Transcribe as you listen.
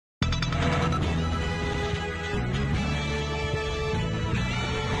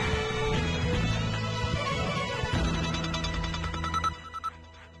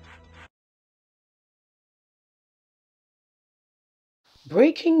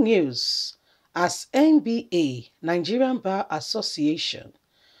Breaking news as NBA, Nigerian Bar Association,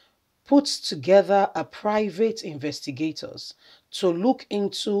 puts together a private investigators to look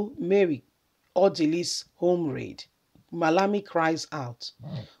into Mary Odili's home raid. Malami cries out.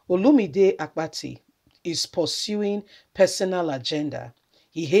 Olumide Akpata is pursuing personal agenda.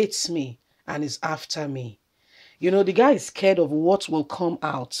 He hates me and is after me. You know, the guy is scared of what will come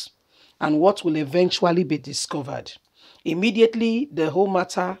out and what will eventually be discovered. Immediately, the whole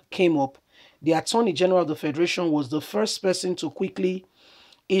matter came up. The Attorney General of the Federation was the first person to quickly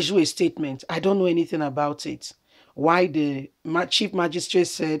issue a statement. I don't know anything about it. Why the Chief Magistrate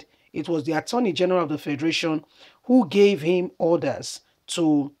said it was the Attorney General of the Federation who gave him orders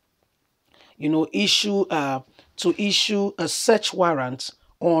to, issue a search warrant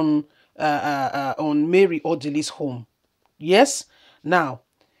on Mary Odili's home. Yes. Now,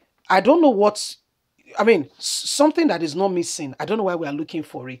 I don't know what. I mean, something that is not missing. I don't know why we are looking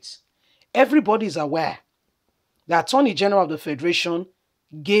for it. Everybody is aware. The Attorney General of the Federation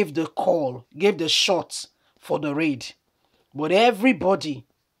gave the call, gave the shot for the raid. But everybody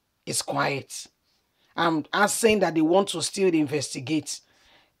is quiet. I'm saying that they want to still investigate.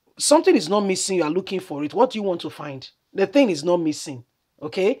 Something is not missing. You are looking for it. What do you want to find? The thing is not missing.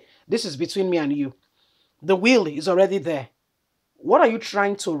 Okay? This is between me and you. The will is already there. What are you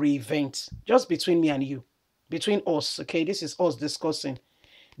trying to reinvent? Just between me and you. Between us. Okay? This is us discussing.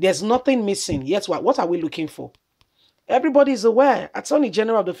 There's nothing missing. Yet what are we looking for? Everybody is aware. Attorney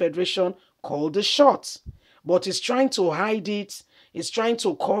General of the Federation called the shots. But he's trying to hide it. He's trying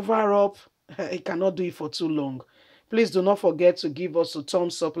to cover up. He cannot do it for too long. Please do not forget to give us a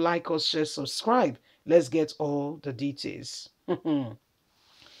thumbs up, like us, share, subscribe. Let's get all the details.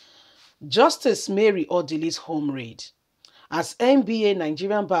 Justice Mary Odili's home raid. As NBA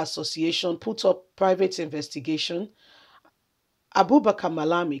Nigerian Bar Association put up private investigation, Abubakar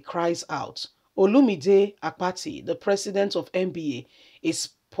Malami cries out. Olumide Akpata, the president of NBA, is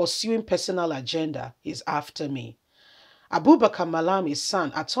pursuing personal agenda. He's after me. Abubakar Malami's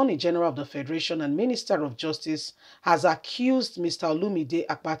son, Attorney General of the Federation and Minister of Justice, has accused Mr. Olumide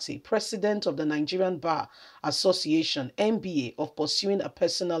Akpata, President of the Nigerian Bar Association, NBA, of pursuing a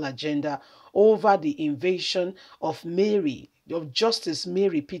personal agenda over the invasion of Justice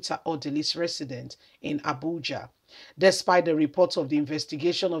Mary Peter Odili's residence in Abuja. Despite the reports of the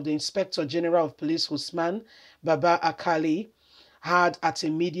investigation of the Inspector General of Police Usman Baba Akali had at a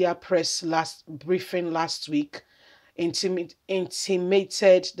media press briefing last week,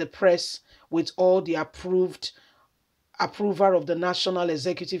 intimated the press with all the approval of the National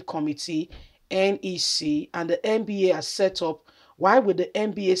Executive Committee, NEC, and the NBA has set up. Why would the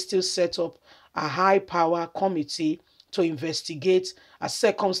NBA still set up a high-power committee to investigate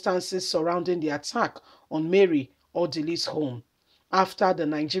circumstances surrounding the attack on Mary Odili's home after the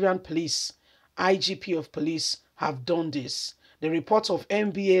Nigerian police, IGP of police, have done this? The report of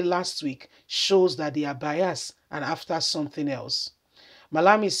NBA last week shows that they are biased and after something else.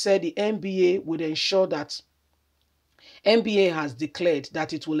 Malami said the NBA has declared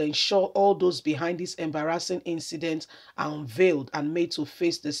that it will ensure all those behind this embarrassing incident are unveiled and made to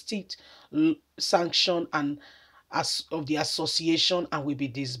face the state sanction of the association and will be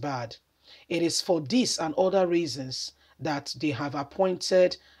disbarred. It is for this and other reasons that they have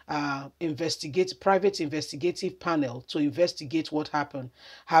appointed private investigative panel to investigate what happened.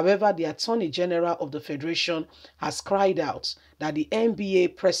 However, the Attorney General of the Federation has cried out that the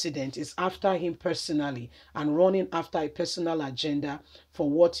NBA president is after him personally and running after a personal agenda for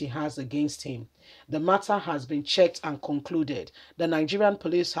what he has against him. The matter has been checked and concluded. The Nigerian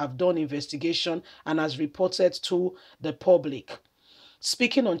police have done investigation and has reported to the public.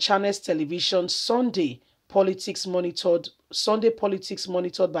 Speaking on Channels Television Sunday Politics monitored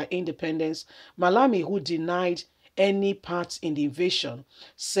by Independence, Malami, who denied any part in the invasion,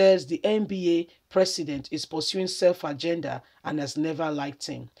 says the NBA president is pursuing self-agenda and has never liked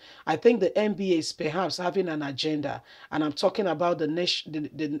him. I think the NBA is perhaps having an agenda, and I'm talking about the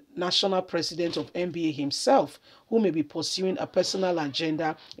national president of NBA himself, who may be pursuing a personal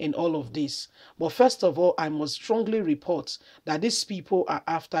agenda in all of this. But first of all, I must strongly report that these people are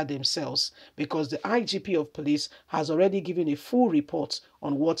after themselves, because the IGP of police has already given a full report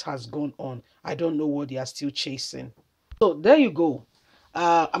on what has gone on. I don't know what they are still chasing. So there you go.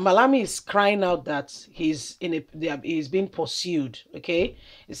 Malami is crying out that he's being pursued. Okay,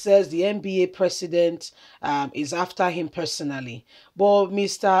 it says the NBA president is after him personally. But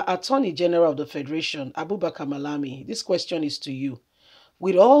Mr. Attorney General of the Federation, Abubakar Malami, this question is to you.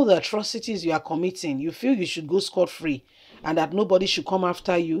 With all the atrocities you are committing, you feel you should go scot-free and that nobody should come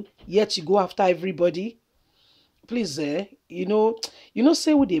after you, yet you go after everybody? Please, say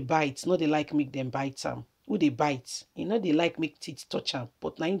who they bite, no they like make them bite them. Who they bite, they like make teeth touch them,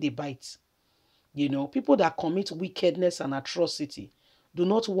 but now they bite. People that commit wickedness and atrocity do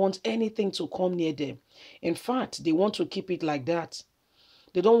not want anything to come near them. In fact, they want to keep it like that.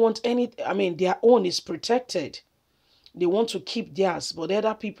 They don't want any, their own is protected. They want to keep theirs, but the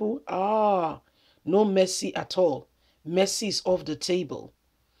other people, no mercy at all. Mercy is off the table.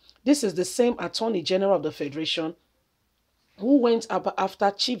 This is the same Attorney General of the Federation who went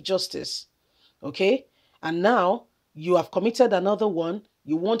after Chief Justice, okay? And now you have committed another one.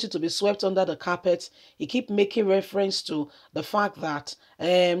 You want it to be swept under the carpet. He keep making reference to the fact that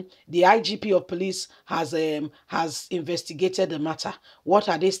the IGP of police has investigated the matter. What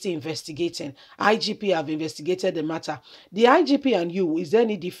are they still investigating? IGP have investigated the matter. The IGP and you, is there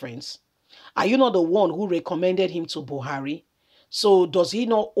any difference? Are you not the one who recommended him to Buhari? So does he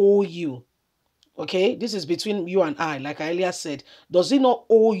not owe you? Okay, this is between you and I, like I earlier said. Does he not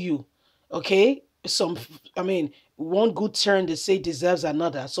owe you? Okay, one good turn they say deserves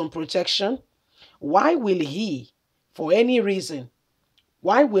another, some protection. Why will he, for any reason,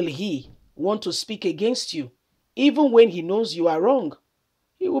 why will he want to speak against you, even when he knows you are wrong?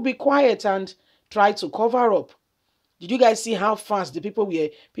 He will be quiet and try to cover up. Did you guys see how fast the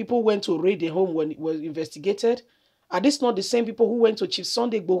people went to raid the home when it was investigated? Are these not the same people who went to Chief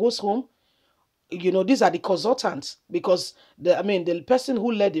Sunday Gboho's home? These are the consultants, because the person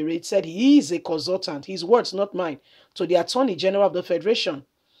who led the raid said he is a consultant. His words, not mine, to the Attorney General of the Federation.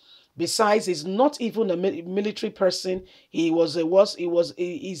 Besides, he's not even a military person. He's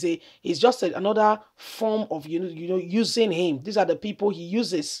just another form of using him. These are the people he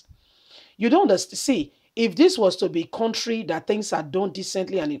uses. You don't understand. See, if this was to be country that things are done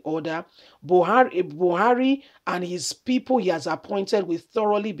decently and in order, Buhari and his people he has appointed will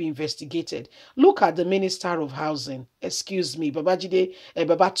thoroughly be investigated. Look at the Minister of Housing. Excuse me, Babatunde.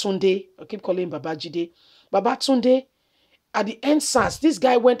 I keep calling him Babajide. Babatunde. At the NSAS, this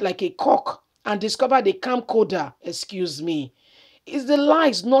guy went like a cock and discovered a camcorder. Excuse me. Is the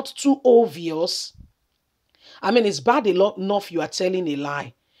lies not too obvious? It's bad enough you are telling a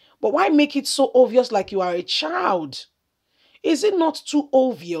lie. But why make it so obvious like you are a child? Is it not too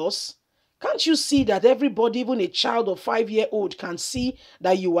obvious? Can't you see that everybody, even a child of 5-year-old, can see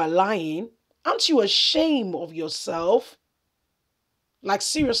that you are lying? Aren't you ashamed of yourself? Like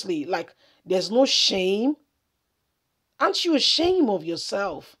seriously, like there's no shame? Aren't you ashamed of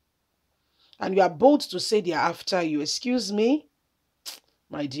yourself? And you are bold to say they are after you. Excuse me?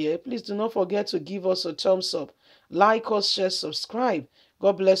 My dear, please do not forget to give us a thumbs up. Like us, share, subscribe.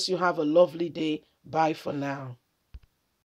 God bless you. Have a lovely day. Bye for now.